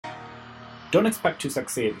don't expect to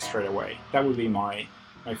succeed straight away. That would be my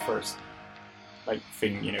first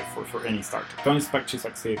thing, for any startup. Don't expect to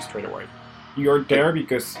succeed straight away. You're there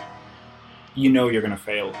because you're going to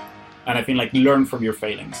fail. And I think learn from your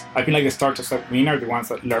failings. I think the startups that win are the ones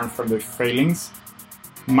that learn from their failings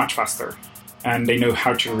much faster, and they know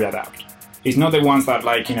how to readapt. It's not the ones that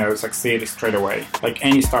succeed straight away.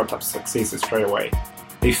 Any startup succeeds straight away.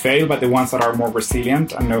 They fail, but the ones that are more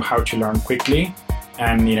resilient and know how to learn quickly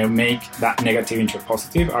and make that negative into a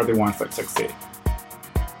positive are the ones that succeed.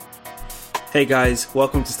 Hey guys,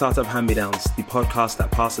 welcome to Startup Hand-Me-Downs, the podcast that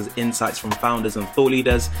passes insights from founders and thought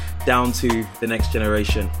leaders down to the next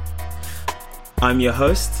generation. I'm your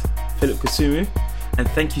host, Philip Kusumu, and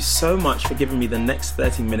thank you so much for giving me the next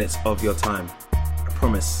 30 minutes of your time. I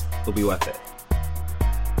promise it'll be worth it.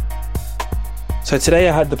 So today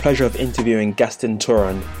I had the pleasure of interviewing Gaston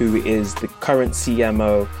Turan, who is the current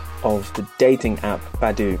CMO of the dating app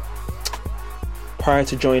Badoo. Prior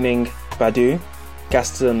to joining Badoo,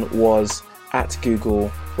 Gaston was at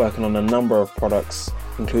Google working on a number of products,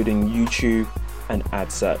 including YouTube and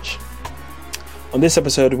ad search. On this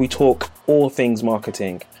episode, we talk all things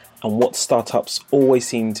marketing and what startups always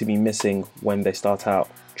seem to be missing when they start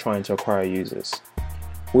out trying to acquire users.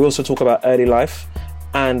 We also talk about early life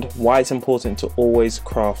and why it's important to always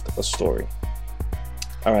craft a story.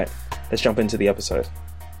 All right, let's jump into the episode.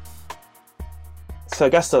 So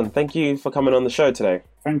Gaston, thank you for coming on the show today.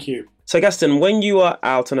 Thank you. So Gaston, when you are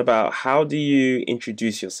out and about, how do you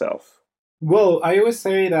introduce yourself? Well, I always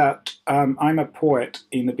say that I'm a poet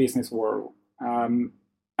in the business world.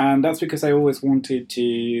 And that's because I always wanted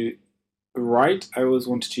to write. I always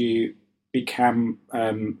wanted to become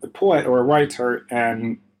a poet or a writer,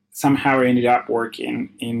 and somehow I ended up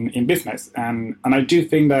working in business. And I do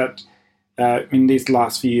think that in these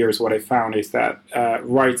last few years, what I found is that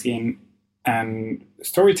writing and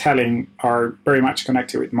storytelling are very much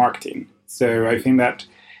connected with marketing. So I think that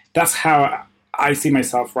that's how I see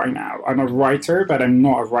myself right now. I'm a writer, but I'm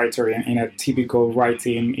not a writer in a typical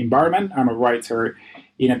writing environment. I'm a writer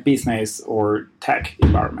in a business or tech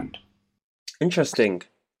environment. Interesting.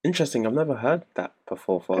 I've never heard that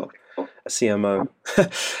before for a CMO.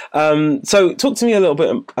 So talk to me a little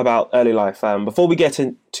bit about early life. Before we get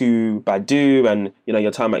into Badoo and your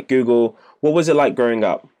time at Google, what was it like growing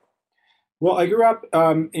up? Well, I grew up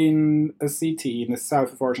in a city in the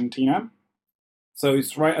south of Argentina. So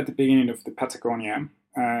it's right at the beginning of the Patagonia.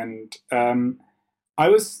 And I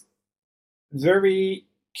was very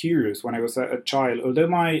curious when I was a child. Although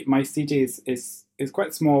my city is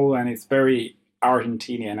quite small and it's very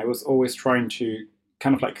Argentinian, I was always trying to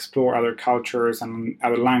kind of explore other cultures and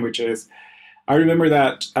other languages. I remember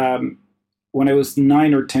that when I was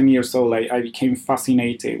 9 or 10 years old, I became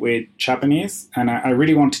fascinated with Japanese, and I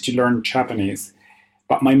really wanted to learn Japanese.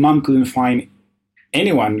 But my mom couldn't find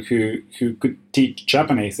anyone who could teach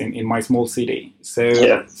Japanese in my small city. So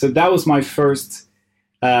that was my first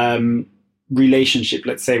relationship,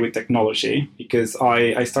 let's say, with technology, because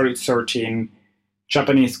I started searching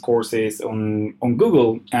Japanese courses on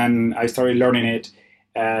Google, and I started learning it.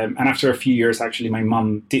 And after a few years, actually, my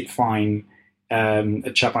mom did find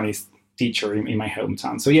a Japanese teacher in my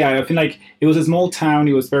hometown. So I feel like it was a small town,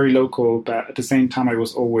 it was very local, but at the same time, I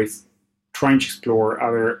was always trying to explore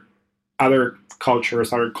other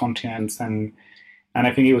cultures, other continents, and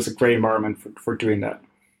I think it was a great environment for doing that.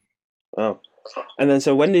 Wow. And then,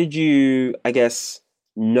 so when did you, I guess,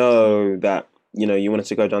 know that, you wanted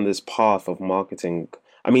to go down this path of marketing?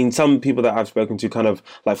 I mean, some people that I've spoken to kind of,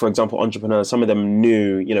 for example, entrepreneurs, some of them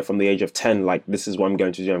knew, from the age of 10, this is what I'm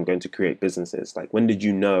going to do. I'm going to create businesses. When did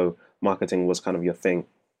you know marketing was kind of your thing?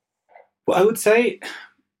 Well, I would say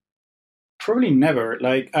probably never.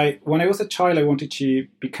 When I was a child, I wanted to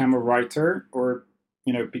become a writer or,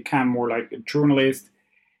 become more like a journalist.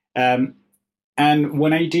 And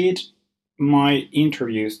when I did my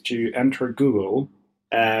interviews to enter Google,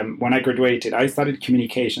 when I graduated, I studied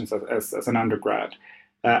communications as an undergrad.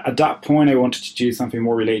 At that point, I wanted to do something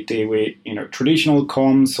more related with, traditional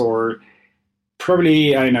comms or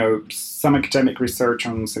probably, some academic research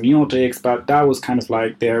on semiotics, but that was kind of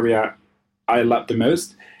the area I loved the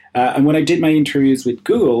most. And when I did my interviews with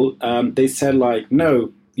Google, they said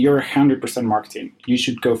no, you're 100% marketing. You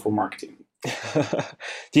should go for marketing.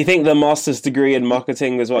 Do you think the master's degree in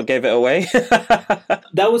marketing was what gave it away?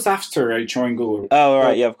 That was after I joined Google. Oh,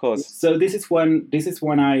 right. Yeah, of course. So this is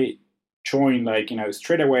when I joined,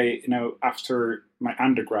 straight away, after my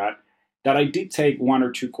undergrad, that I did take 1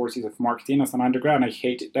 or 2 courses of marketing as an undergrad, and I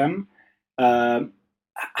hated them. And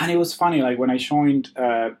it was funny, when I joined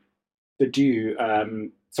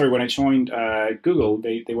Badoo, sorry, when I joined Google,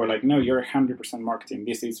 they were like, no, you're 100% marketing.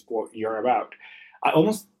 This is what you're about. I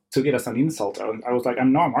almost took it as an insult. I was like,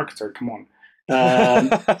 I'm not a marketer. Come on.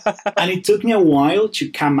 And it took me a while to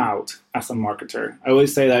come out as a marketer. I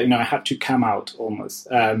always say that, I had to come out almost.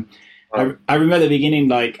 I remember at the beginning,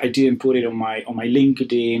 like I didn't put it on my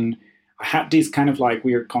LinkedIn. I had this kind of like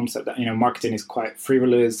weird concept that, marketing is quite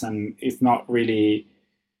frivolous and it's not really,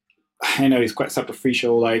 it's quite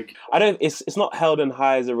superficial. Like it's not held in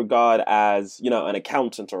high as a regard as, an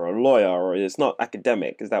accountant or a lawyer, or it's not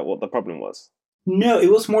academic. Is that what the problem was? No,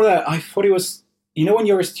 it was more that I thought it was, when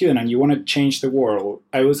you're a student and you want to change the world,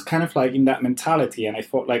 I was kind of like in that mentality. And I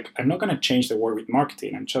thought like, I'm not going to change the world with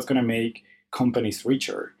marketing. I'm just going to make companies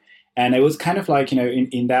richer. And it was kind of like,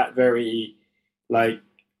 in that very like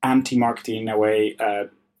anti-marketing in a way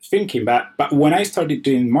thinking. But when I started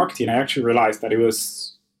doing marketing, I actually realized that it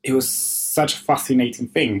was such a fascinating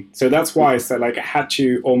thing. So that's why I said like I had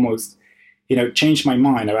to almost, change my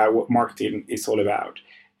mind about what marketing is all about.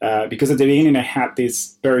 Because at the beginning I had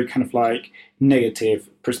this very kind of like negative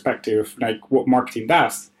perspective, like what marketing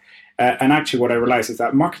does. And actually what I realized is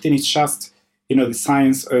that marketing is just, the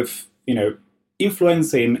science of,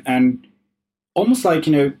 influencing and almost like,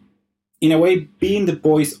 in a way being the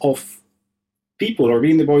voice of people or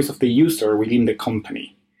being the voice of the user within the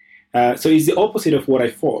company. So it's the opposite of what I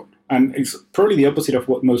thought. And it's probably the opposite of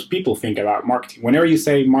what most people think about marketing. Whenever you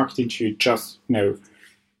say marketing should just,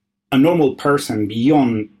 a normal person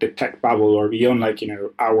beyond the tech bubble or beyond like,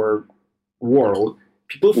 our world,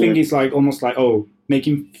 people think it's like almost like,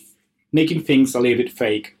 making things a little bit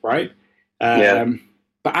fake, right?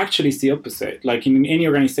 But actually it's the opposite. Like in any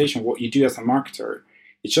organization, what you do as a marketer,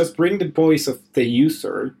 is just bring the voice of the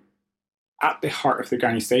user at the heart of the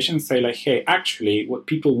organization, say like, hey, actually what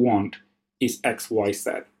people want is X, Y,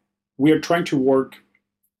 Z. We are trying to work,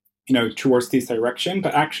 towards this direction,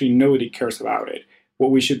 but actually nobody cares about it.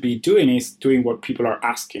 What we should be doing is doing what people are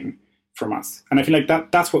asking from us. And I feel like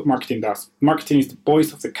that's what marketing does. Marketing is the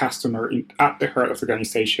voice of the customer at the heart of the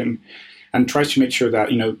organization and tries to make sure that,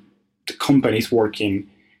 the company is working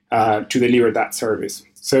to deliver that service.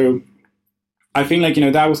 So I think like,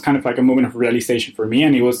 that was kind of like a moment of realization for me.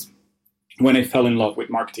 And it was when I fell in love with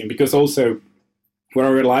marketing, because also what I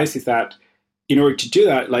realized is that in order to do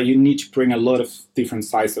that, like you need to bring a lot of different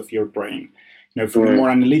sides of your brain, from the more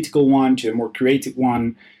analytical one to the more creative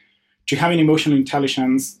one, to having emotional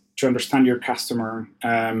intelligence, to understand your customer.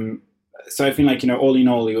 So I think like, all in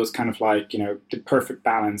all, it was kind of like, the perfect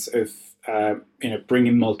balance of,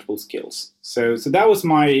 bringing multiple skills. So that was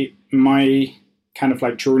my kind of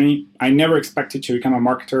like journey. I never expected to become a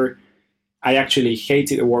marketer. I actually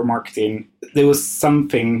hated the word marketing. There was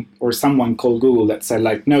something or someone called Google that said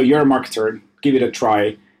like, no, you're a marketer, give it a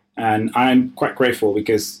try. And I'm quite grateful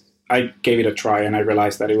because I gave it a try and I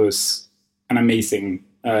realized that it was an amazing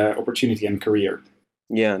opportunity and career.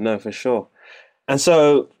 Yeah, no, for sure. And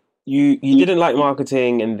so you didn't like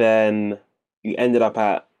marketing, and then you ended up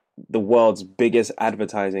at the world's biggest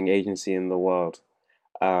advertising agency in the world,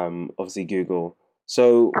 obviously Google.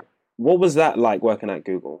 So what was that like working at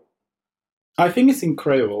Google? I think it's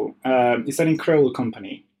incredible. It's an incredible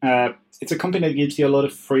company. It's a company that gives you a lot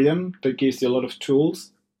of freedom, that gives you a lot of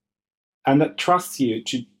tools, and that trusts you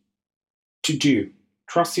to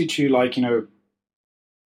trust you to like,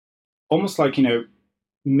 almost like,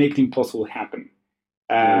 make the impossible happen.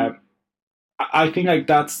 I think like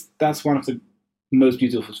that's one of the most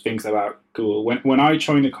beautiful things about Google. When I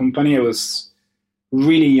joined the company, I was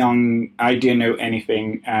really young. I didn't know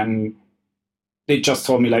anything, and they just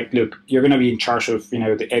told me like, look, you're going to be in charge of,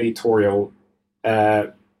 the editorial,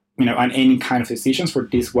 and any kind of decisions for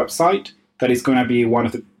this website that is going to be one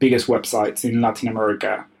of the biggest websites in Latin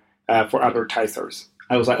America for advertisers.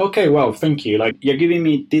 I was like, okay, well, thank you. Like, you're giving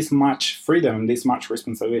me this much freedom, this much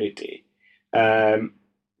responsibility.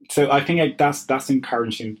 So I think like that's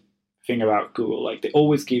encouraging thing about Google. Like, they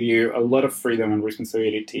always give you a lot of freedom and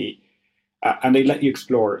responsibility, and they let you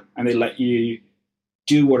explore, and they let you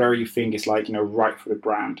do whatever you think is like, right for the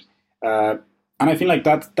brand. And I think like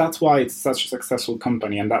that's why it's such a successful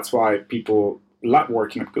company, and that's why people love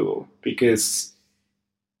working at Google, because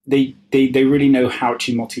they really know how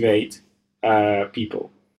to motivate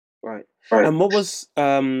people. Right. And what was,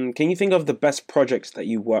 can you think of the best projects that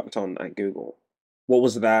you worked on at Google? What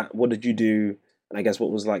was that? What did you do? And I guess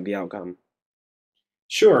what was like the outcome?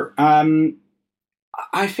 Sure.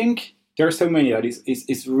 I think there are so many that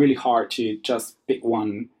it's really hard to just pick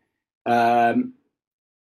one. I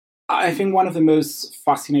think one of the most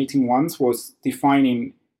fascinating ones was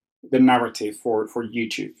defining the narrative for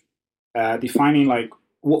YouTube, defining like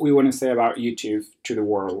what we want to say about YouTube to the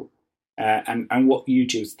world. and what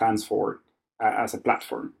YouTube stands for as a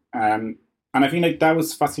platform. And I think like that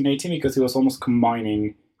was fascinating because it was almost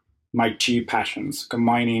combining my two passions,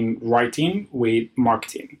 combining writing with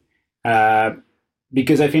marketing.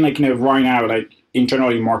 Because I think like, right now, like in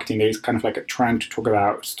general in marketing, there is kind of like a trend to talk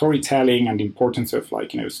about storytelling and the importance of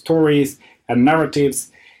like, stories and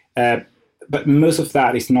narratives. But most of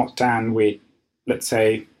that is not done with, let's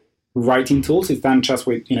say, writing tools. It's done just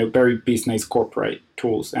with, very business corporate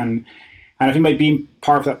tools. And I think by being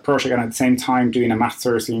part of that project and at the same time doing a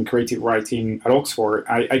master's in creative writing at Oxford,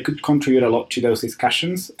 I could contribute a lot to those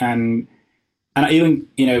discussions. And I even,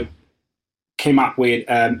 came up with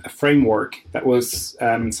a framework that was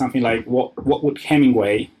something like what would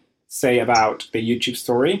Hemingway say about the YouTube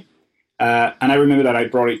story? And I remember that I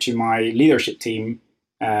brought it to my leadership team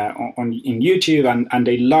in YouTube, and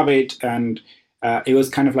they love it. And it was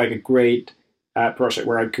kind of like a great project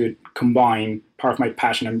where I could combine part of my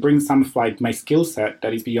passion and bring some of like my skill set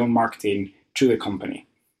that is beyond marketing to the company.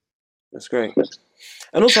 That's great.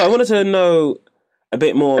 And also, I wanted to know a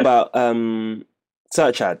bit more about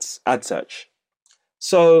search ads, ad search.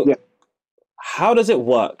 So how does it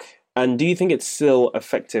work? And do you think it's still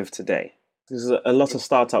effective today? There's a lot of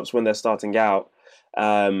startups when they're starting out,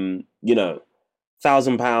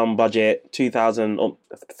 £1,000 budget,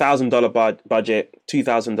 $1,000 budget,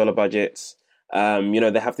 $2,000 budgets.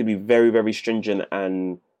 They have to be very, very stringent,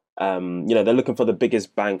 and they're looking for the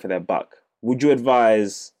biggest bang for their buck. Would you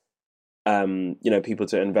advise, people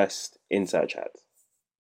to invest in search ads?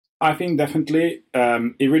 I think definitely.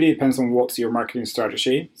 It really depends on what's your marketing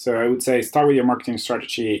strategy. So I would say start with your marketing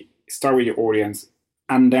strategy, start with your audience,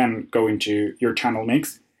 and then go into your channel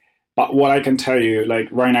mix. But what I can tell you, like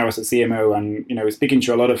right now as a CMO and, speaking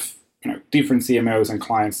to a lot of, different CMOs and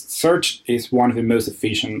clients, search is one of the most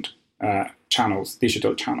efficient channels,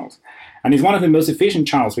 digital channels. And it's one of the most efficient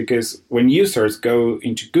channels because when users go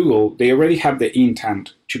into Google, they already have the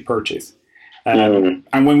intent to purchase. And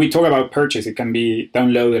when we talk about purchase, it can be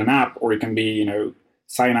download an app, or it can be,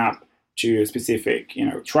 sign up to a specific,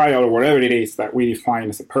 trial or whatever it is that we define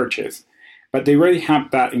as a purchase. But they already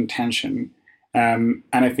have that intention. And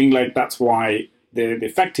I think like that's why the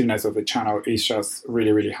effectiveness of the channel is just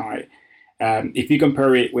really, really high. If you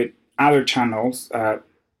compare it with other channels,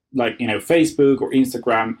 like, Facebook or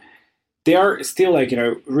Instagram, they are still like,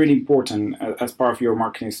 really important as part of your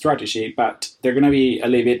marketing strategy, but they're going to be a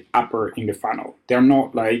little bit upper in the funnel. They're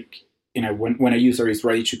not like, when a user is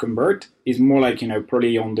ready to convert, it's more like,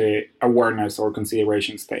 probably on the awareness or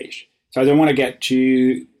consideration stage. So I don't want to get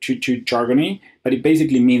too jargony, but it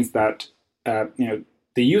basically means that, the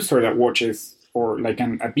user that watches or like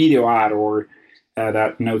a video ad or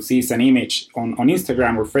that sees an image on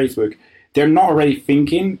Instagram or Facebook, they're not already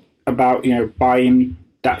thinking about, buying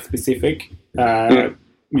that specific, product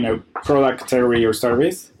category or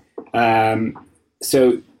service.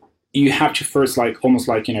 So you have to first almost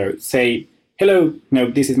say, hello,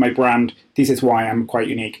 this is my brand. This is why I'm quite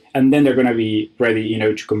unique. And then they're going to be ready,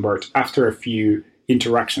 to convert after a few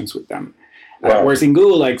interactions with them. Wow. Whereas in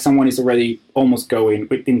Google, someone is already almost going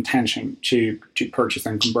with the intention to purchase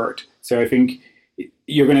and convert. So I think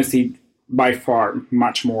you're going to see by far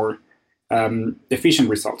much more efficient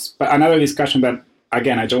results. But another discussion that,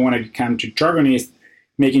 again, I don't want to come to jargon is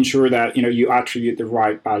making sure that, you attribute the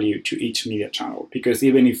right value to each media channel. Because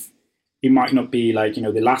even if it might not be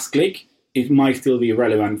the last click, it might still be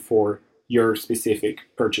relevant for your specific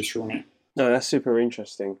purchase journey. No, that's super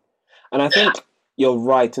interesting. And I think you're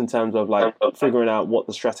right in terms of figuring out what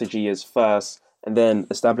the strategy is first and then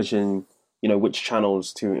establishing, which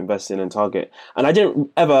channels to invest in and target. And I don't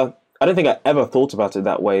think I ever thought about it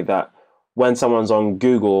that way, that when someone's on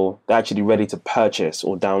Google, they're actually ready to purchase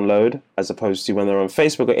or download, as opposed to when they're on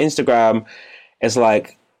Facebook or Instagram, it's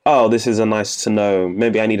like, oh, this is a nice to know.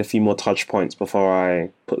 Maybe I need a few more touch points before I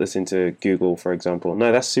put this into Google, for example.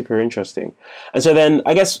 No, that's super interesting. And so then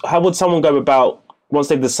I guess how would someone go about, once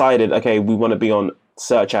they've decided, okay, we want to be on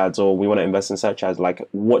search ads or we want to invest in search ads,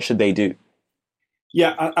 what should they do?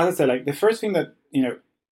 Yeah, as I said, the first thing that,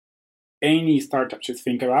 any startup should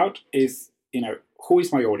think about is, who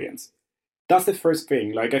is my audience? That's the first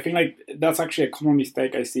thing. I think that's actually a common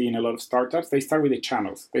mistake I see in a lot of startups. They start with the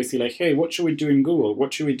channels. They see hey, what should we do in Google?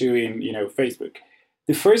 What should we do in, Facebook?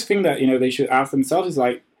 The first thing that, they should ask themselves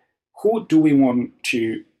is who do we want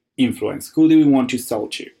to influence? Who do we want to sell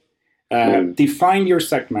to? Define your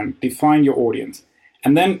segment, define your audience,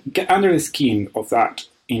 and then get under the skin of that,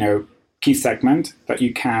 key segment that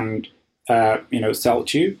you can, sell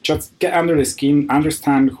to. Just get under the skin,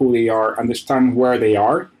 understand who they are, understand where they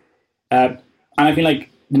are. And I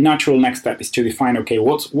think the natural next step is to define, okay,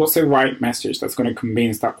 what's the right message that's going to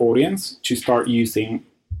convince that audience to start using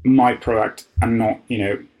my product and not,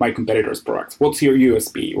 my competitor's products. What's your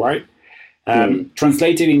USP, right?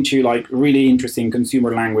 Translate it into like really interesting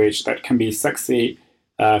consumer language that can be sexy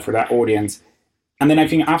for that audience. And then I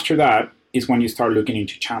think after that is when you start looking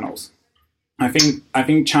into channels. I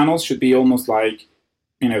think channels should be almost like,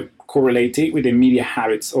 correlated with the media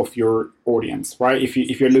habits of your audience, right? If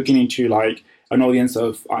you're looking into like an audience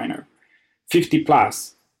of, 50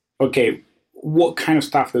 plus, okay, what kind of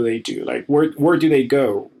stuff do they do? Like, where do they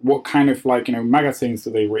go? What kind of like, magazines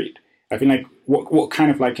do they read? I think like what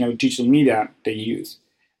kind of like, digital media they use.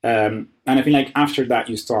 And I think like after that,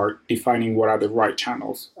 you start defining what are the right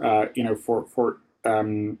channels, for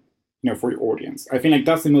your audience. I think like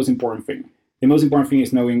that's the most important thing. The most important thing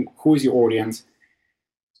is knowing who is your audience,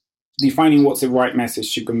 defining what's the right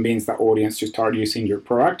message to convince that audience to start using your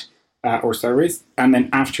product or service. And then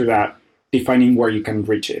after that, defining where you can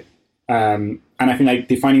reach it. And I think like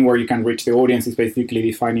defining where you can reach the audience is basically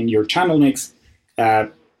defining your channel mix.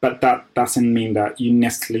 But that doesn't mean that you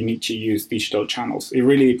necessarily need to use digital channels. It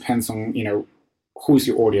really depends on, who's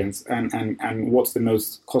your audience and what's the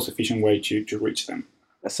most cost-efficient way to reach them.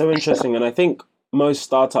 That's so interesting. And I think most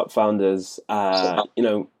startup founders,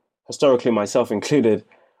 historically myself included,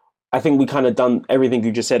 I think we kind of done everything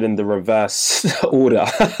you just said in the reverse order.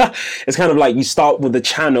 It's kind of like you start with the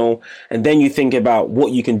channel and then you think about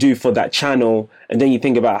what you can do for that channel. And then you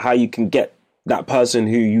think about how you can get that person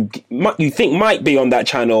who you think might be on that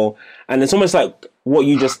channel. And it's almost like what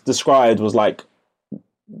you just described was like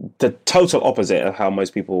the total opposite of how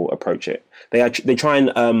most people approach it. They try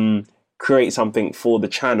and create something for the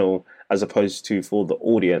channel as opposed to for the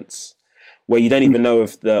audience, where you don't even know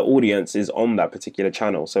if the audience is on that particular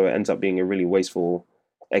channel. So it ends up being a really wasteful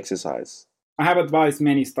exercise. I have advised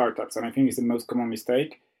many startups, and I think it's the most common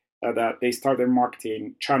mistake, that they start their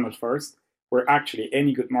marketing channel first, where actually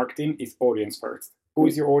any good marketing is audience first. Who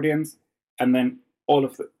is your audience? And then all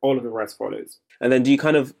of the rest follows. And then do you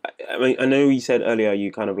kind of, I know you said earlier,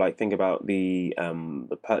 you kind of like think about the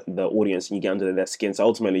audience and you get under their skin. So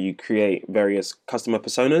ultimately you create various customer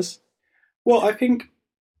personas. Well, I think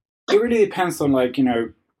it really depends on like,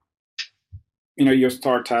 your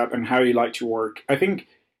startup and how you like to work. I think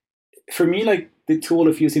for me, like the tool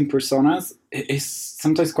of using personas is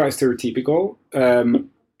sometimes quite stereotypical.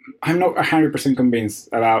 I'm not 100% convinced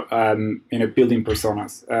about, building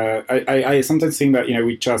personas. I sometimes think that,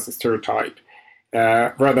 we just stereotype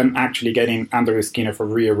rather than actually getting under the skin of a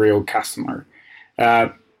real customer.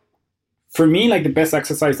 For me, like the best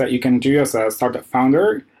exercise that you can do as a startup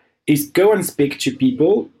founder is go and speak to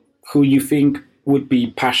people who you think would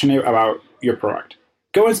be passionate about your product.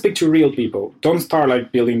 Go and speak to real people. Don't start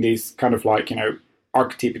like building these kind of like,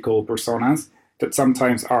 archetypical personas that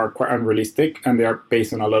sometimes are quite unrealistic and they are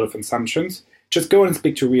based on a lot of assumptions. Just go and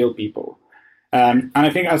speak to real people. And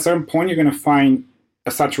I think at a certain point, you're going to find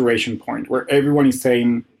a saturation point where everyone is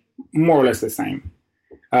saying more or less the same.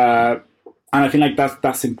 And I think like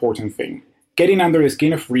that's the important thing. Getting under the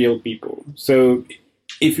skin of real people. So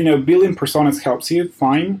if, building personas helps you,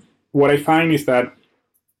 fine. What I find is that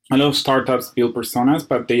a lot of startups build personas,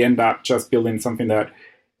 but they end up just building something that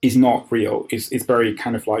is not real. It's very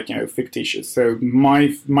kind of like, fictitious. So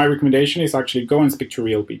my recommendation is actually go and speak to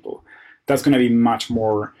real people. That's going to be much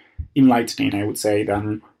more enlightening, I would say,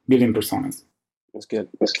 than building personas. That's good.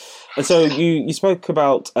 And so you spoke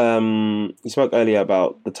about, you spoke earlier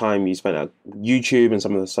about the time you spent at YouTube and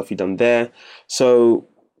some of the stuff you've done there. So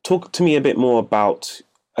talk to me a bit more about,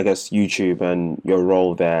 I guess, YouTube and your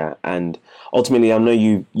role there. And ultimately, I know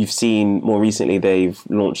you've seen more recently they've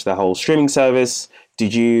launched their whole streaming service.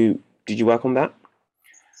 Did you work on that?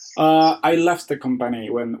 I left the company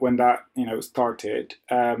when that started.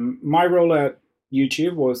 My role at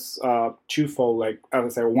YouTube was twofold. Like as I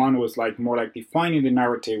said, one was like more like defining the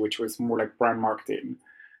narrative, which was more like brand marketing,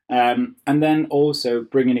 and then also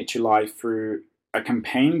bringing it to life through a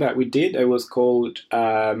campaign that we did. It was called.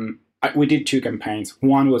 We did two campaigns.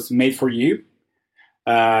 One was Made for You,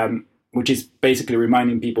 which is basically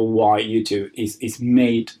reminding people why YouTube is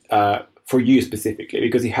made for you specifically,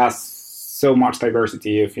 because it has so much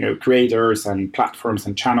diversity of creators and platforms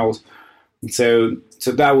and channels. So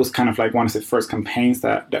that was kind of like one of the first campaigns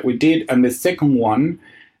that we did. And the second one,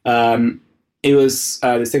 the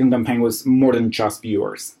second campaign was More Than Just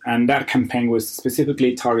Viewers, and that campaign was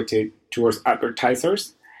specifically targeted towards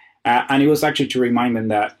advertisers. And it was actually to remind them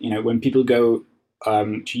that, when people go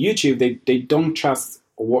to YouTube, they don't just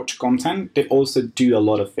watch content, they also do a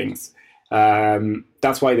lot of things.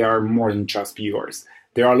 That's why they are more than just viewers.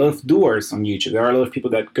 there are a lot of doers on YouTube. There are a lot of people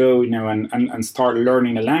that go, and start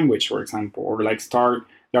learning a language, for example, or like start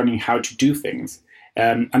learning how to do things.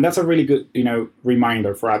 And that's a really good,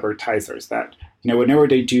 reminder for advertisers that, whenever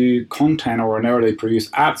they do content or whenever they produce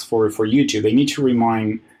ads for YouTube, they need to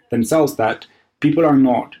remind themselves that people are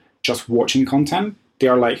not just watching content. They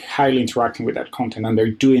are like highly interacting with that content, and they're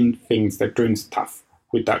doing things, they're doing stuff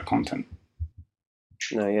with that content.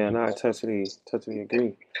 No, I totally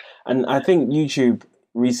agree. And I think YouTube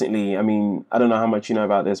recently, I mean, I don't know how much you know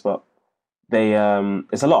about this, but they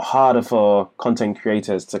it's a lot harder for content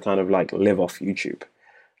creators to kind of like live off YouTube.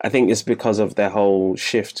 I think it's because of their whole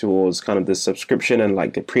shift towards kind of the subscription and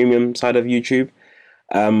like the premium side of YouTube.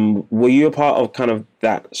 Were you a part of kind of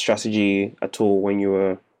that strategy at all when you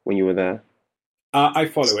were there? I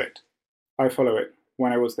follow it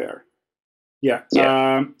when I was there. Yeah.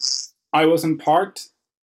 I wasn't part,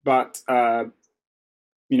 but I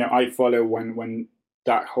follow when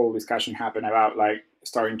that whole discussion happened about like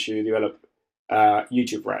starting to develop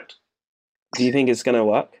YouTube Red. Do you think it's going to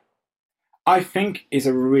work? I think it's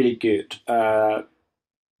a really good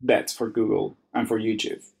bet for Google and for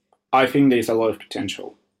YouTube. I think there's a lot of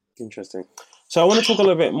potential. Interesting. So I want to talk a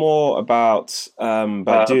little bit more about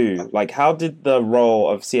Baidu. Like, how did the role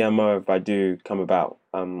of CMO of Baidu come about?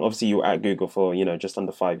 Obviously, you were at Google for just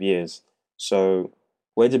under 5 years. So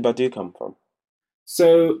where did Baidu come from?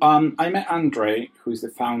 So I met Andre, who's the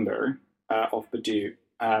founder of Baidu.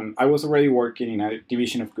 I was already working in a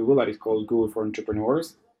division of Google that is called Google for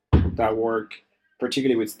Entrepreneurs, that work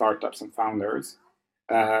particularly with startups and founders.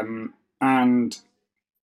 And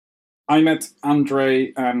I met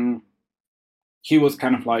Andre. He was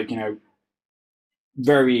kind of like,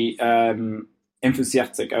 very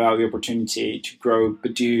enthusiastic about the opportunity to grow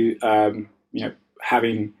Baidu,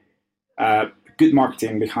 having good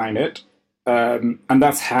marketing behind it. And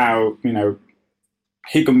that's how,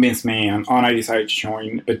 he convinced me and I decided to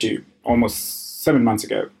join Baidu almost 7 months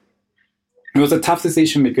ago. It was a tough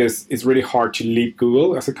decision because it's really hard to leave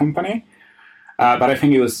Google as a company. But I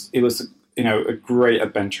think it was a great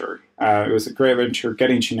adventure. It was a great adventure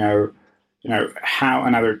getting to know, how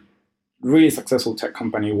another really successful tech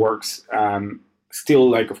company works. Still,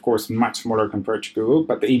 like, of course, much smaller compared to Google,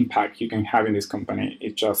 but the impact you can have in this company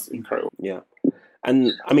is just incredible. Yeah.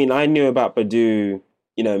 And I mean, I knew about Baidu,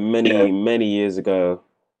 many years ago,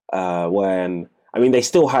 when, I mean, they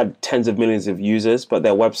still had tens of millions of users, but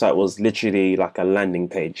their website was literally like a landing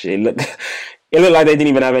page. It looked like they didn't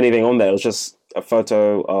even have anything on there. It was just a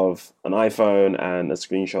photo of an iPhone and a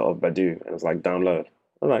screenshot of Baidu, and it was like download.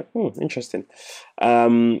 I was like, interesting.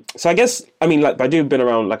 So I guess, I mean, like Baidu have been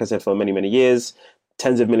around, like I said, for many, many years,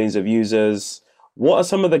 tens of millions of users. What are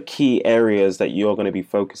some of the key areas that you're going to be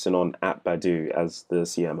focusing on at Baidu as the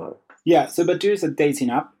CMO? Yeah, so Baidu is a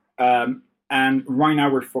dating app. And right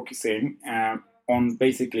now we're focusing on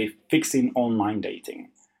basically fixing online dating.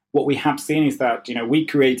 What we have seen is that, we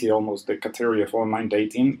created almost the category of online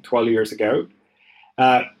dating 12 years ago.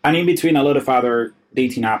 And in between, a lot of other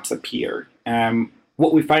dating apps appear.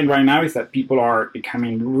 What we find right now is that people are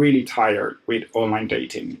becoming really tired with online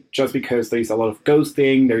dating just because there's a lot of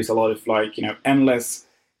ghosting, there's a lot of endless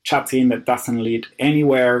chatting that doesn't lead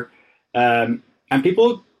anywhere. And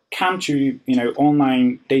people come to,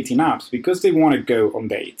 online dating apps because they want to go on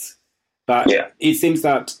dates. But It seems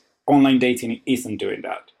that online dating isn't doing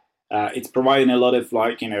that. It's providing a lot of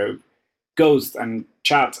ghosts and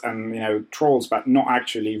chat and, trolls, but not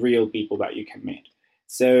actually real people that you can meet.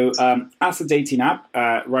 So as a dating app,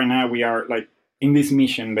 right now we are in this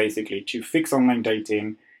mission basically to fix online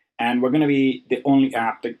dating, and we're going to be the only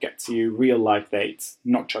app that gets you real life dates,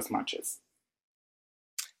 not just matches.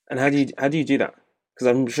 And how do you do that? Because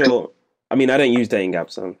I'm sure, I mean, I don't use dating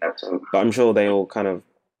apps, but I'm sure they all kind of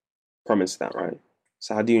promise that, right?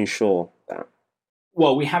 So how do you ensure that?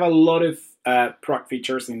 Well, we have a lot of product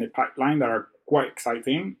features in the pipeline that are quite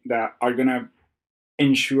exciting, that are going to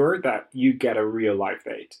ensure that you get a real life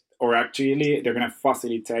date, or actually they're going to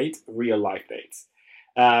facilitate real life dates.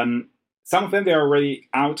 Some of them, they're already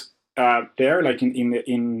out there, like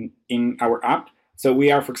in our app. So we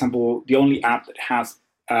are, for example, the only app that has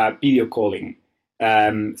video calling.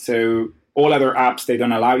 So all other apps, they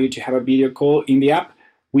don't allow you to have a video call in the app.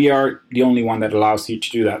 We are the only one that allows you to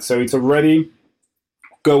do that. So it's already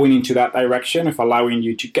going into that direction of allowing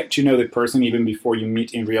you to get to know the person even before you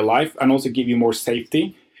meet in real life, and also give you more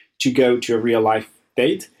safety to go to a real life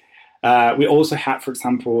date. We also have, for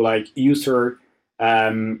example, user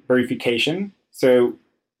verification. So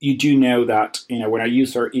you do know that, when a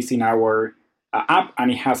user is in our app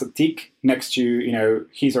and he has a tick next to,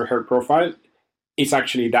 his or her profile, it's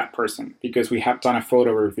actually that person because we have done a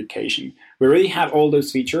photo verification. We already have all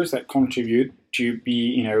those features that contribute to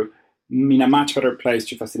be, in a much better place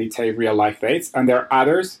to facilitate real life dates. And there are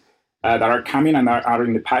others that are coming and are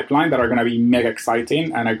in the pipeline that are going to be mega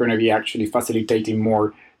exciting and are going to be actually facilitating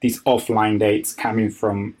more these offline dates coming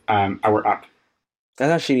from our app.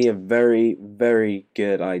 That's actually a very, very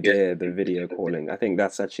good idea, the video calling. I think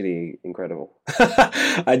that's actually incredible.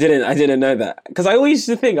 I didn't know that. Because I always used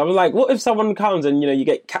to think, I was like, what if someone comes and, you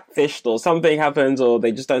get catfished or something happens or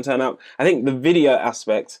they just don't turn up? I think the video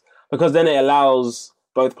aspect, because then it allows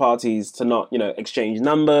both parties to not, exchange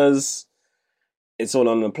numbers. It's all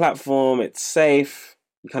on the platform. It's safe.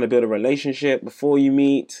 You kind of build a relationship before you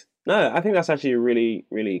meet. No, I think that's actually a really,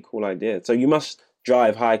 really cool idea. So you must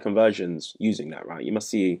drive high conversions using that, right? You must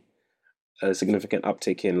see a significant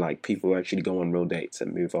uptick in like people who actually go on real dates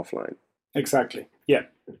and move offline. Exactly. Yeah.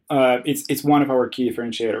 It's one of our key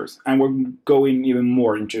differentiators, and we're going even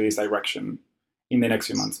more into this direction in the next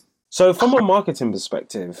few months. So from a marketing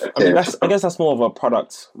perspective, I guess that's more of a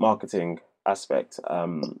product marketing aspect.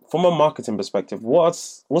 From a marketing perspective,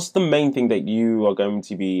 what's the main thing that you are going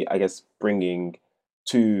to be, I guess, bringing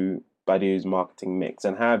to Badoo's marketing mix,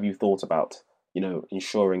 and how have you thought about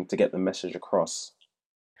ensuring to get the message across?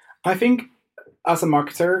 I think as a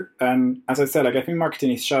marketer, and as I said, I think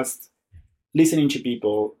marketing is just listening to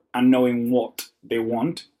people and knowing what they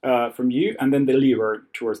want from you and then deliver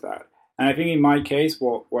towards that. And I think in my case,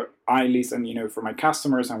 what I listen, from my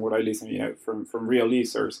customers and what I listen, from real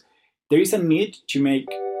users, there is a need to make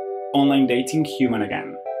online dating human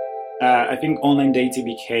again. I think online dating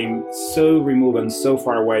became so removed and so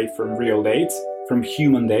far away from real dates, from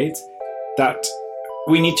human dates, that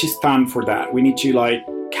we need to stand for that. We need to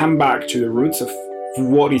come back to the roots of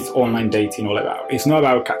what is online dating all about. It's not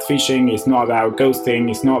about catfishing. It's not about ghosting.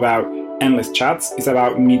 It's not about endless chats. It's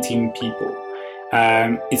about meeting people.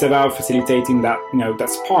 It's about facilitating that, that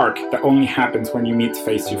spark that only happens when you meet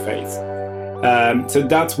face to face. So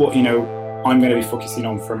that's what, I'm going to be focusing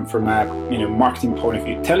on from a, marketing point of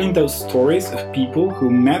view, telling those stories of people who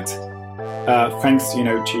met thanks,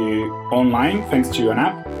 to online, thanks to an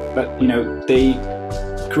app, but, they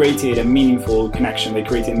created a meaningful connection. They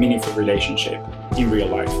created a meaningful relationship in real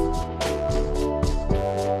life.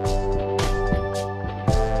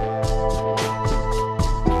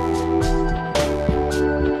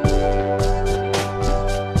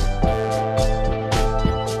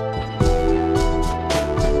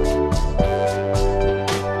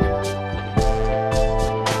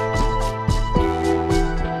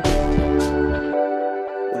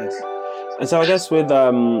 And so I guess with,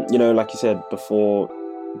 like you said before,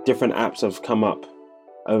 different apps have come up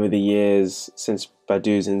over the years since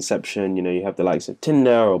Badoo's inception. You have the likes of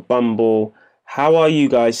Tinder or Bumble. How are you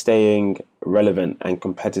guys staying relevant and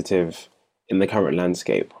competitive in the current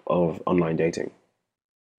landscape of online dating?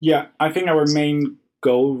 Yeah, I think our main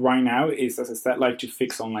goal right now is, as I said, to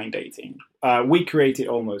fix online dating. We created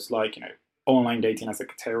almost online dating as a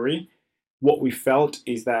category. What we felt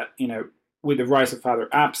is that, with the rise of other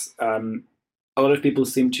apps, a lot of people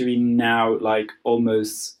seem to be now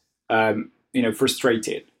almost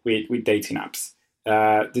frustrated with dating apps.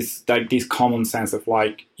 This common sense of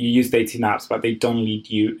you use dating apps, but they don't lead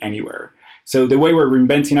you anywhere. So the way we're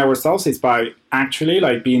reinventing ourselves is by actually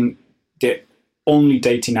being the only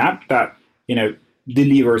dating app that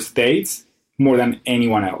delivers dates more than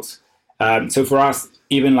anyone else. So for us,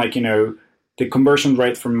 even the conversion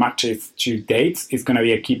rate from matches to dates is going to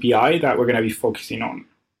be a KPI that we're going to be focusing on.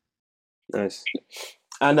 Nice.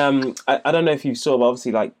 And I don't know if you saw, but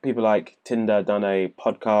obviously people like Tinder done a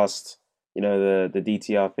podcast, the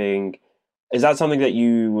DTR thing. Is that something that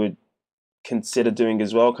you would consider doing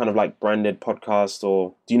as well, kind of branded podcast,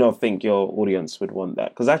 or do you not think your audience would want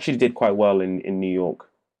that? Because it actually did quite well in New York.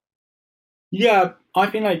 Yeah, I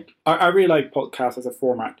think I really like podcasts as a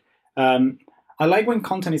format. I like when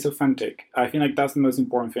content is authentic. I think that's the most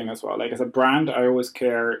important thing as well. As a brand, I always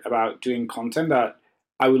care about doing content that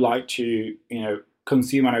I would like to,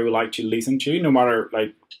 consume and I would like to listen to, no matter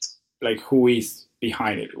who is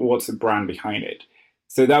behind it, what's the brand behind it.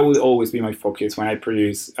 So that would always be my focus when I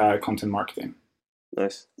produce content marketing.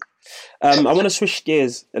 Nice. I want to switch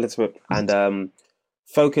gears a little bit and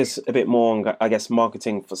focus a bit more on, I guess,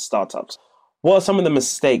 marketing for startups. What are some of the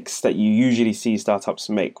mistakes that you usually see startups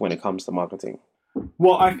make when it comes to marketing?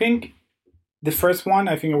 Well, I think the first one,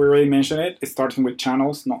 I think we already mentioned it, is starting with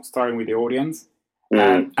channels, not starting with the audience.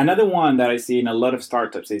 Another one that I see in a lot of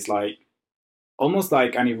startups is almost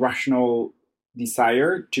an irrational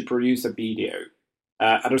desire to produce a video.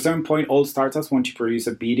 At a certain point, all startups want to produce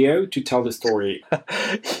a video to tell the story.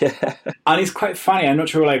 Yeah. And it's quite funny. I'm not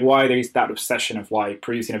sure like why there is that obsession of like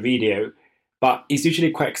producing a video, but it's usually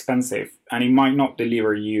quite expensive and it might not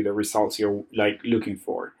deliver you the results you're like looking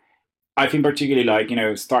for. I think particularly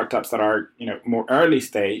like, startups that are, more early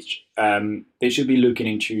stage, they should be looking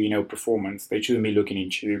into, performance. They shouldn't be looking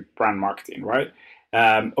into brand marketing, right?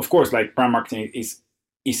 Of course, like brand marketing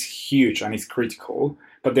is huge and is critical,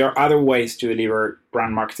 but there are other ways to deliver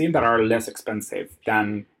brand marketing that are less expensive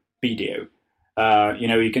than video.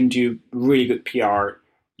 You can do really good PR.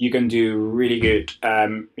 You can do really good,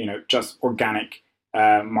 just organic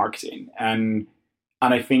marketing. And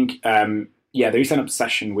I think, there is an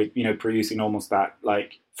obsession with, producing almost that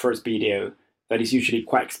like first video that is usually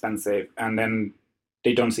quite expensive, and then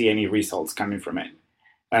they don't see any results coming from it,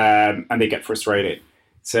 and they get frustrated.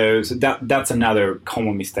 So that's another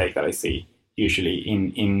common mistake that I see usually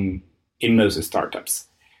in most startups.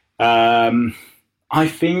 I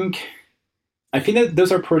think that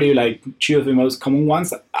those are probably like two of the most common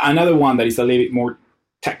ones. Another one that is a little bit more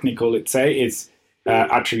technical, let's say, is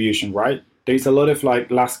attribution, right? There's a lot of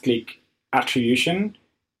like last click attribution,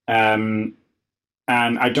 and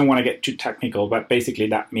I don't want to get too technical, but basically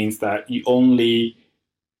that means that you only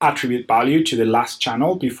attribute value to the last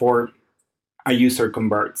channel before a user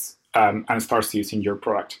converts and starts using your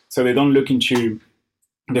product. So they don't look into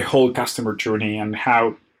the whole customer journey and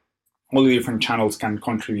how all the different channels can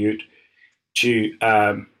contribute to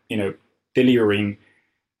delivering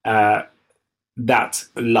that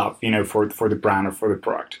love, for the brand or for the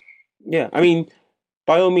product. Yeah, I mean,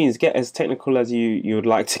 by all means, get as technical as you would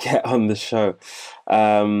like to get on the show.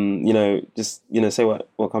 Just say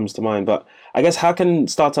what comes to mind. But I guess how can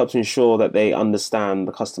startups ensure that they understand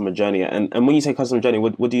the customer journey? And when you say customer journey,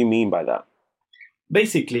 what do you mean by that?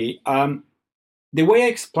 Basically, the way I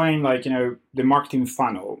explain, the marketing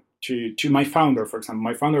funnel to my founder, for example,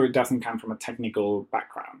 my founder doesn't come from a technical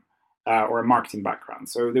background or a marketing background.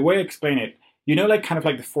 So the way I explain it, kind of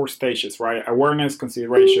like the 4 stages, right? Awareness,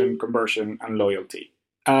 consideration, conversion, and loyalty.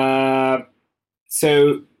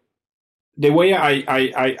 So the way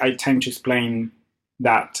I tend to explain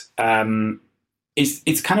that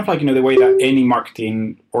it's kind of like, the way that any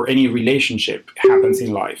marketing or any relationship happens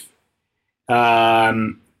in life.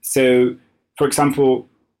 So, for example,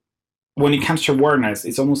 when it comes to awareness,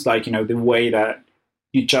 it's almost like, the way that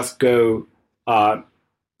you just go, to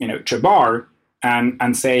a bar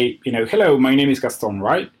and say, hello, my name is Gaston,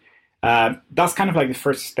 right? That's kind of like the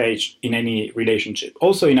first stage in any relationship.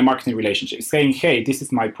 Also in a marketing relationship, saying, hey, this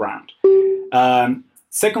is my brand.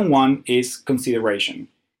 Second one is consideration.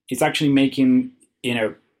 It's actually making,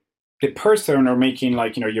 the person or making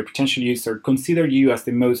your potential user consider you as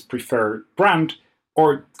the most preferred brand,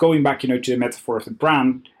 or going back, to the metaphor of the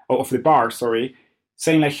brand, of the bar,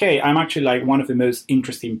 saying like, hey, I'm actually like one of the most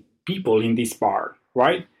interesting people in this bar,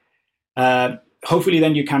 right? Hopefully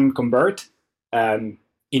then you can convert.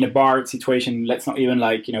 In a bar situation, let's not even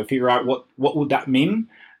figure out what would that mean.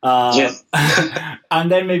 Yes. And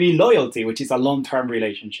then maybe loyalty, which is a long-term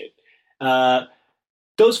relationship.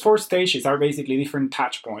 Those 4 stages are basically different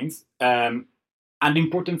touch points. And the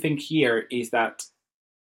important thing here is that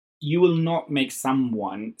you will not make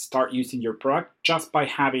someone start using your product just by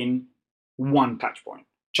having one touch point.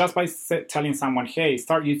 Just by telling someone, hey,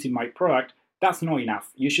 start using my product, that's not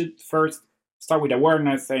enough. You should first start with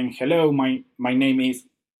awareness, saying, hello, my name is,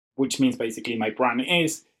 which means basically my brand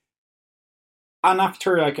is. And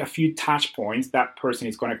after a few touch points, that person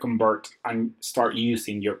is going to convert and start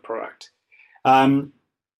using your product.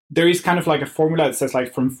 There is kind of like a formula that says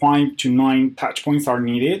from 5 to 9 touch points are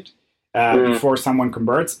needed before someone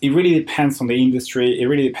converts. It really depends on the industry. It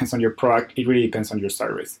really depends on your product. It really depends on your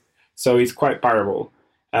service. So it's quite variable.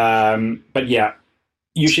 But yeah,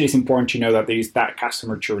 usually it's important to know that there is that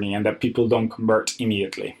customer journey and that people don't convert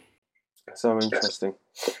immediately. So interesting.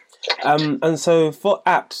 And so for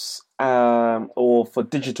apps or for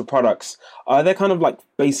digital products, are there kind of like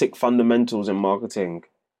basic fundamentals in marketing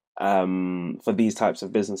for these types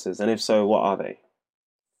of businesses? And if so, what are they?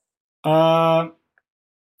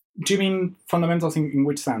 Do you mean fundamentals in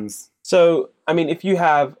which sense? So, I mean, if you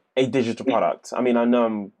have a digital product, I mean, I know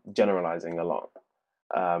I'm generalizing a lot.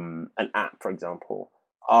 An app, for example,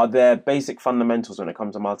 are there basic fundamentals when it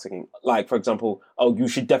comes to marketing? Like, for example, you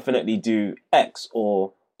should definitely do X,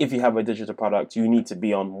 or if you have a digital product, you need to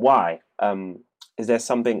be on Y. Is there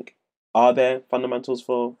something? Are there fundamentals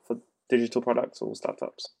for digital products or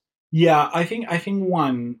startups? Yeah, I think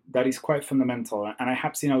one that is quite fundamental, and I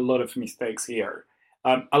have seen a lot of mistakes here.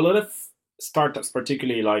 A lot of startups,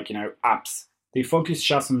 particularly apps, they focus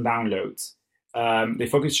just on downloads. They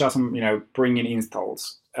focus just on bringing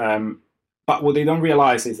installs. But what they don't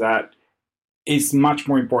realize is that it's much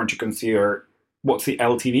more important to consider what's the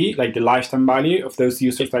LTV, like the lifetime value of those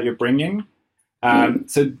users that you're bringing.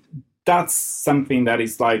 So that's something that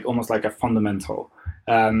is like almost like a fundamental.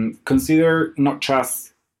 Consider not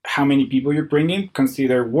just how many people you're bringing,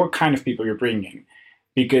 consider what kind of people you're bringing.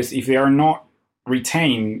 Because if they are not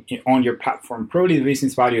retained on your platform, probably the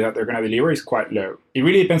business value that they're going to deliver is quite low. It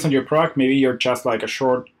really depends on your product. Maybe you're just like a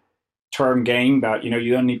short-term gain that,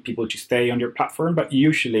 you don't need people to stay on your platform, but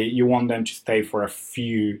usually you want them to stay for a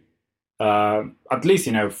few, at least,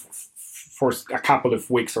 for a couple of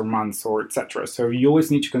weeks or months or etc. So you always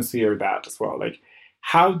need to consider that as well. Like,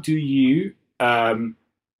 how do you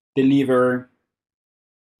deliver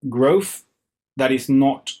growth that is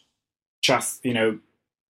not just,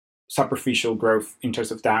 superficial growth in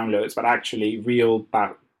terms of downloads, but actually real,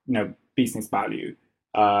 business value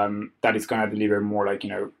that is going to deliver more like,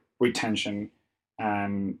 retention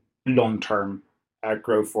and long-term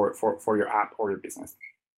growth for your app or your business.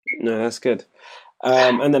 No, that's good.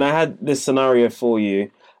 And then I had this scenario for you.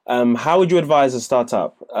 How would you advise a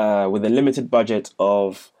startup with a limited budget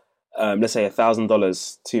of, let's say,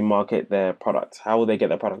 $1,000 to market their product? How will they get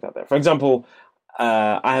their product out there? For example,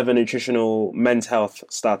 I have a nutritional men's health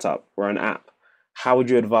startup or an app. How would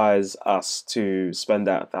you advise us to spend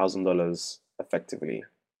that $1,000 effectively?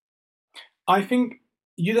 I think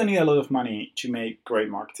you don't need a lot of money to make great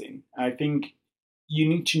marketing. I think you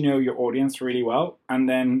need to know your audience really well, and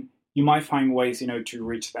then you might find ways, to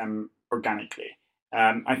reach them organically.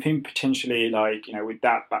 I think potentially, with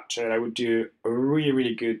that budget, I would do a really,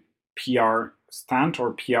 really good PR stunt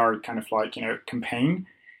or PR kind of campaign.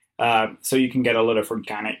 So you can get a lot of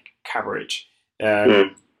organic coverage.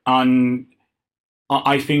 And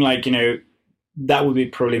I think that would be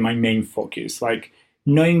probably my main focus, like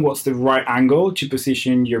knowing what's the right angle to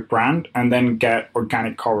position your brand and then get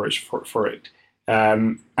organic coverage for it.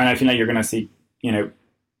 And I think you're going to see,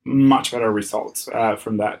 much better results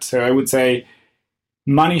from that. So I would say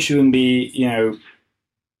money shouldn't be,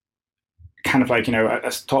 kind of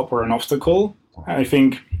a stop or an obstacle. I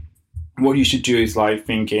think what you should do is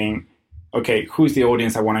thinking, okay, who's the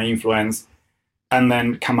audience I want to influence? And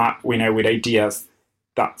then come up, with ideas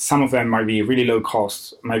that some of them might be really low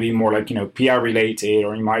cost, might be more PR related,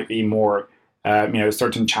 or it might be more,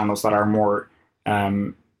 certain channels that are more,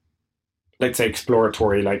 let's say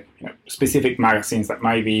exploratory, specific magazines that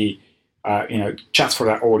might be, just for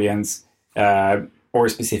that audience, or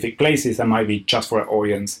specific places that might be just for that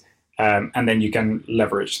audience. And then you can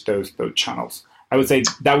leverage those channels. I would say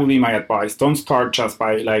that would be my advice. Don't start just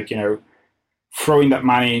by throwing that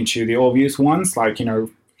money into the obvious ones,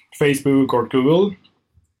 Facebook or Google.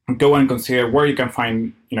 Go and consider where you can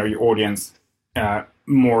find, your audience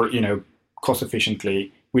more, cost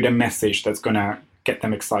efficiently with a message that's going to get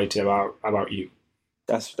them excited about you.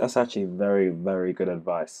 That's actually very, very good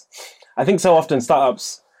advice. I think so often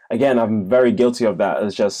startups, again, I'm very guilty of that.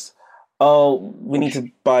 It's just, oh, we need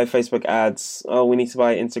to buy Facebook ads. Oh, we need to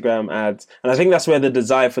buy Instagram ads. And I think that's where the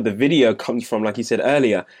desire for the video comes from, like you said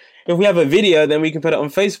earlier. If we have a video, then we can put it on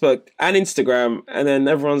Facebook and Instagram, and then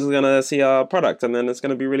everyone's going to see our product, and then it's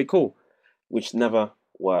going to be really cool, which never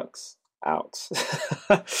works out.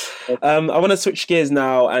 I want to switch gears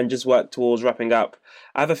now and just work towards wrapping up.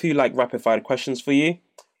 I have a few rapid-fire questions for you.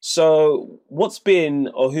 So what's been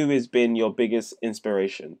or who has been your biggest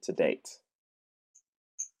inspiration to date?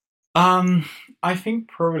 I think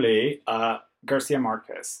probably Garcia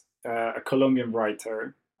Marquez, a Colombian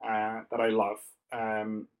writer that I love.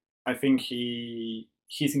 I think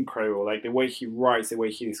he's incredible. The way he writes, the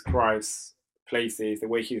way he describes places, the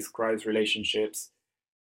way he describes relationships,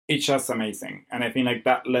 it's just amazing. And I think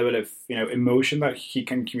that level of emotion that he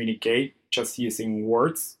can communicate just using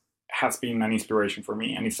words has been an inspiration for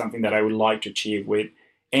me, and it's something that I would like to achieve with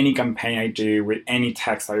any campaign I do, with any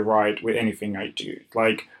text I write, with anything I do.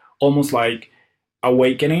 Almost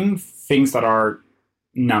awakening things that are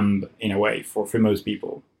numb in a way for most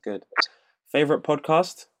people. Good. Favorite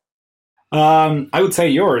podcast? I would say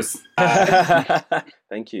yours.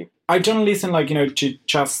 Thank you. I don't listen to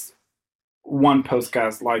just one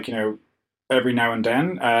podcast every now and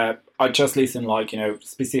then. I just listen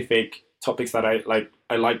specific topics that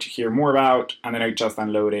I like to hear more about, and then I just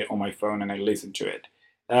download it on my phone and I listen to it.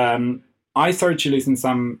 I started to listen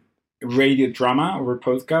some radio drama over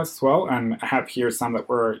podcasts as well, and I have here some that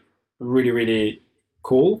were really, really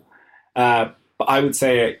cool. But I would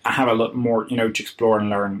say I have a lot more, to explore and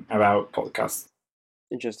learn about podcasts.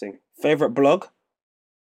 Interesting. Favorite blog?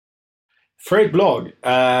 Favorite blog?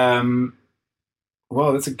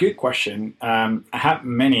 Well, that's a good question. I have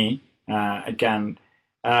many. again.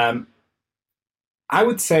 I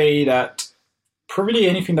would say that probably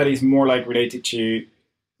anything that is more like related to,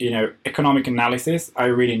 economic analysis, I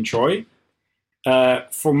really enjoy.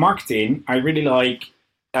 For marketing, I really like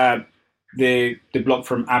the blog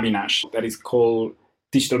from Avinash that is called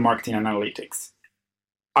Digital Marketing Analytics.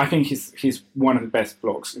 I think he's one of the best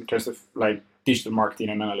blogs in terms of like digital marketing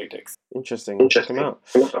and analytics. Interesting. Check him out.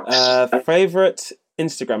 Favorite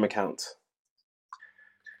Instagram account?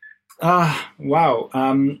 Wow.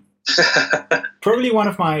 Probably one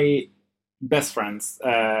of my best friends'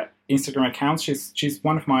 Instagram accounts. She's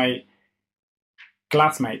one of my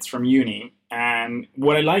classmates from uni, and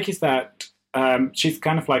what I like is that she's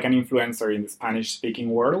kind of like an influencer in the Spanish-speaking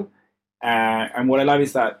world. And what I love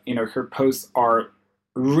is that her posts are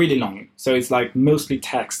really long, so it's like mostly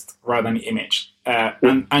text rather than image,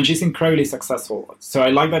 and she's incredibly successful. So I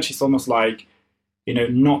like that she's almost like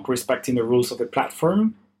not respecting the rules of the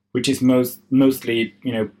platform, which is mostly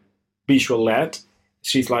visual led.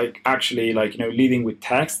 She's like actually like leading with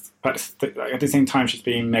text, but at the same time she's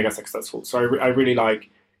being mega successful. So I really like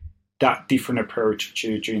that different approach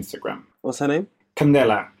to Instagram. What's her name?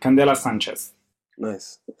 Candela Sanchez.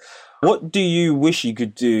 Nice. What do you wish you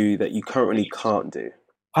could do that you currently can't do?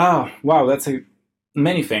 Oh, wow, that's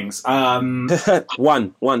many things. One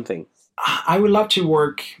thing. I would love to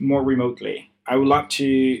work more remotely. I would love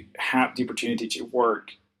to have the opportunity to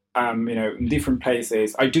work, in different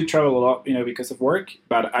places. I do travel a lot, because of work,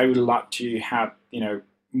 but I would love to have,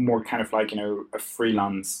 more kind of like, a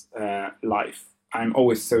freelance life. I'm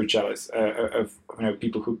always so jealous of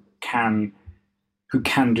people who can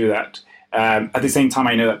do that. At the same time,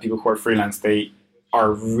 I know that people who are freelance, they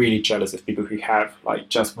are really jealous of people who have like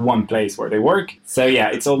just one place where they work. So yeah,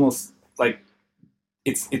 it's almost like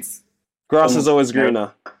it's grass is always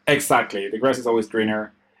greener. Exactly, the grass is always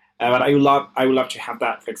greener. But I would love to have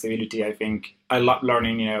that flexibility. I think I love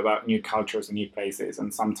learning, about new cultures and new places.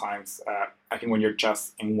 And sometimes I think when you're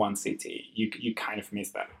just in one city, you kind of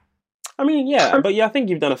miss that. I mean, yeah, but I think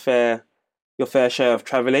you've done your fair share of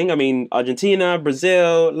traveling. I mean, Argentina,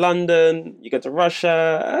 Brazil, London. You get to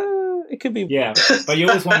Russia. It could be. Yeah, but you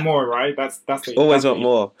always want more, right? That's always want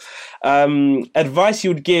more. Advice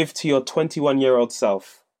you would give to your 21-year-old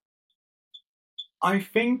self? I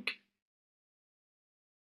think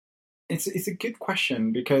it's a good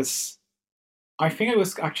question, because I think I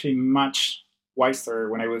was actually much wiser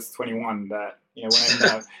when I was 21 that when I'm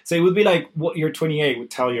now. So it would be like what your 28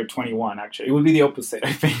 would tell your 21. Actually, it would be the opposite.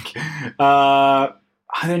 I think. I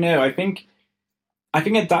don't know. I think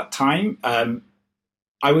at that time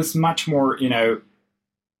I was much more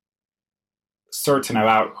certain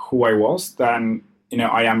about who I was than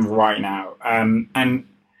I am right now. And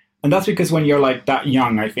that's because when you're like that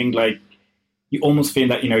young, I think like you almost feel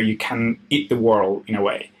that you can eat the world in a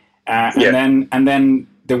way, and then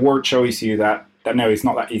the world shows you that no, it's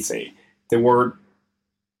not that easy. The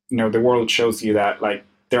world shows you that like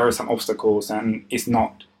there are some obstacles, and it's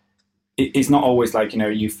not always like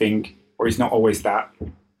you think, or it's not always that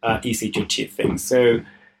easy to achieve things. So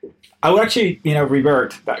I would actually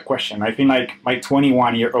revert that question. I think like my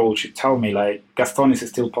 21-year-old should tell me like, Gaston, is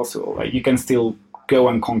still possible. Like you can still go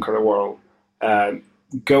and conquer the world.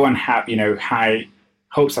 Go and have high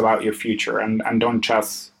hopes about your future, and don't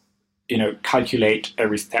just calculate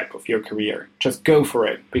every step of your career. Just go for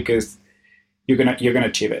it, because you're gonna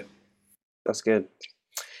achieve it. That's good.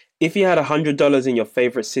 If you had $100 in your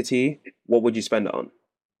favorite city, what would you spend it on?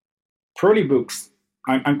 Probably books.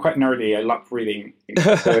 I'm quite nerdy. I love reading.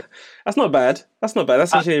 So, That's not bad.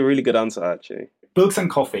 That's actually a really good answer, actually. Books and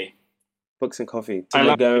coffee. Books and coffee. So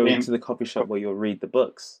you go to the coffee shop where you'll read the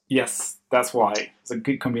books. Yes, that's why. It's a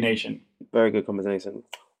good combination. Very good combination.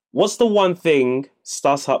 What's the one thing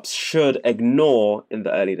startups should ignore in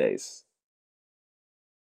the early days?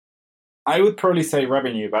 I would probably say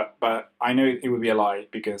revenue, but I know it would be a lie,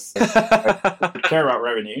 because I care about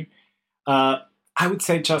revenue. I would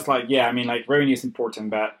say just like, like revenue is important,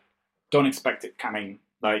 but don't expect it coming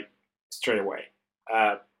like straight away.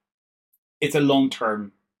 It's a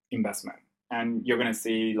long-term investment, and you're going to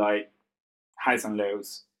see like highs and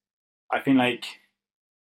lows. I think like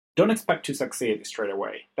don't expect to succeed straight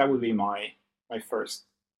away. That would be my first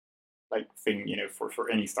like thing,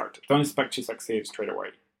 for any startup. Don't expect to succeed straight away.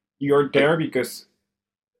 You're there because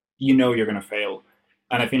you're going to fail.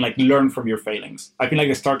 And I think like learn from your failings. I think like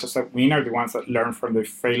the startups that win are the ones that learn from their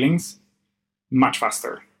failings much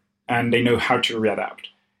faster, and they know how to readapt.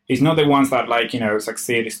 It's not the ones that like,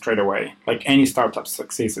 succeed straight away. Like any startup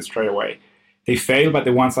succeeds straight away. They fail, but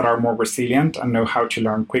the ones that are more resilient and know how to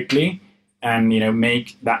learn quickly and,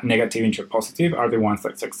 make that negative into a positive are the ones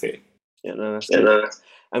that succeed. Yeah, no, that's good.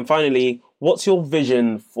 And finally, what's your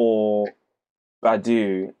vision for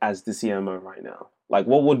Badoo as the CMO right now? Like,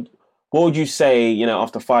 what would you say,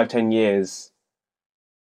 after 5-10 years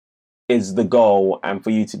is the goal, and for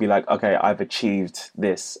you to be like, okay, I've achieved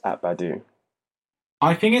this at Badoo?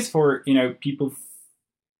 I think it's for, people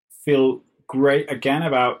feel great again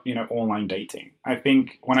about, online dating. I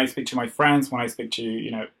think when I speak to my friends, when I speak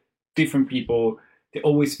to, different people, they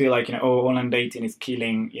always feel like, online dating is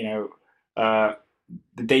killing, the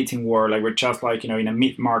dating world. Like, we're just like, in a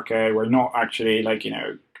mid-market, we're not actually like,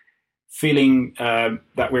 feeling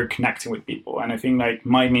that we're connecting with people. And I think like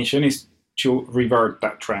my mission is to revert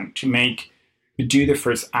that trend, to do the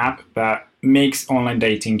first app that makes online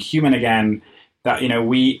dating human again, that,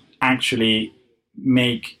 we actually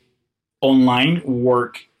make online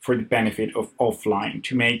work for the benefit of offline,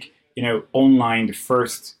 to make, online the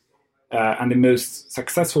first and the most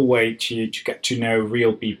successful way to get to know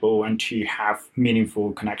real people and to have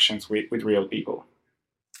meaningful connections with real people.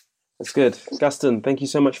 That's good. Gaston, thank you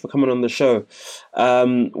so much for coming on the show.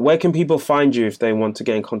 Where can people find you if they want to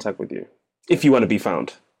get in contact with you? If you want to be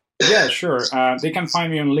found. Yeah, sure. They can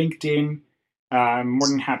find me on LinkedIn. I'm more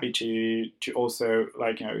than happy to also,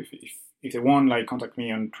 like, if they want, like, contact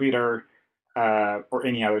me on Twitter or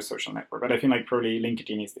any other social network. But I think like probably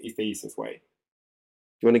LinkedIn is the easiest way.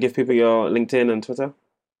 You want to give people your LinkedIn and Twitter?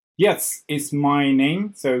 Yes, it's my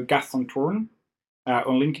name, so Gaston Toorn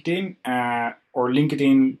on LinkedIn or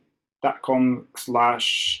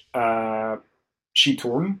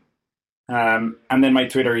linkedin.com/Chitoorn. And then my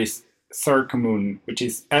Twitter is Sercomun, which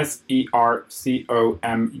is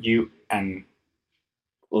SERCOMUN.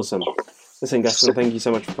 Awesome. Listen, Gaston, thank you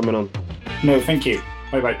so much for coming on. No, thank you.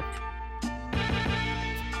 Bye-bye.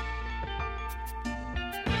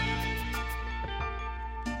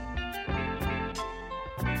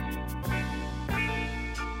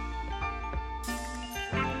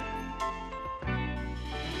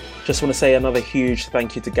 Just want to say another huge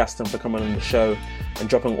thank you to Gaston for coming on the show and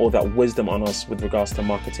dropping all that wisdom on us with regards to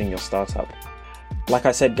marketing your startup. Like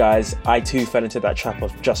I said, guys, I too fell into that trap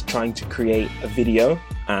of just trying to create a video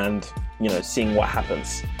and, seeing what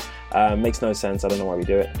happens. Makes no sense. I don't know why we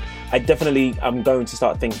do it. I'm going to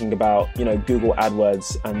start thinking about, Google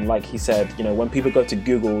AdWords. And like he said, when people go to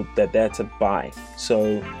Google, they're there to buy.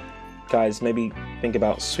 So guys, maybe think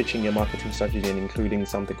about switching your marketing strategy and including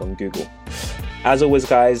something on Google. As always,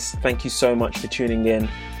 guys, thank you so much for tuning in.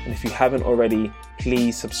 And if you haven't already,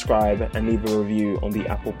 please subscribe and leave a review on the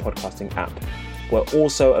Apple Podcasting app. We're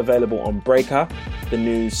also available on Breaker, the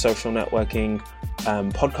new social networking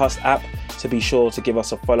podcast app. So be sure to give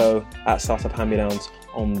us a follow at Startup Hand-Me-Downs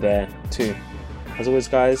on there too. As always,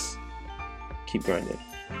 guys, keep grinding.